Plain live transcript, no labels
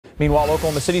Meanwhile,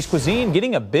 Oklahoma City's cuisine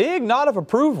getting a big nod of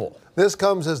approval. This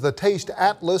comes as the Taste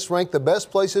Atlas ranked the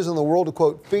best places in the world to,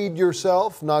 quote, feed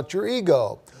yourself, not your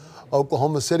ego.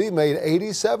 Oklahoma City made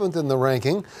 87th in the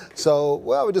ranking. So,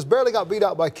 well, we just barely got beat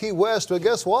out by Key West, but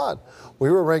guess what?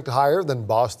 We were ranked higher than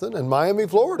Boston and Miami,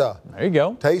 Florida. There you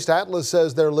go. Taste Atlas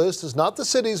says their list is not the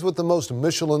cities with the most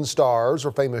Michelin stars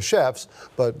or famous chefs,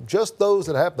 but just those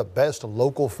that have the best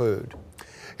local food.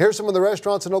 Here's some of the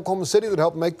restaurants in Oklahoma City that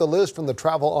helped make the list from the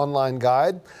Travel Online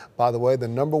Guide. By the way, the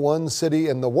 #1 city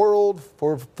in the world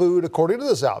for food, according to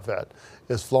this outfit,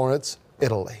 is Florence,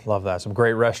 Italy. Love that. Some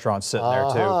great restaurants sitting there,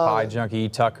 too. Pie Junkie,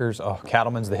 Tucker's,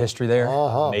 Cattleman's, the history there.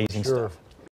 Amazing stuff.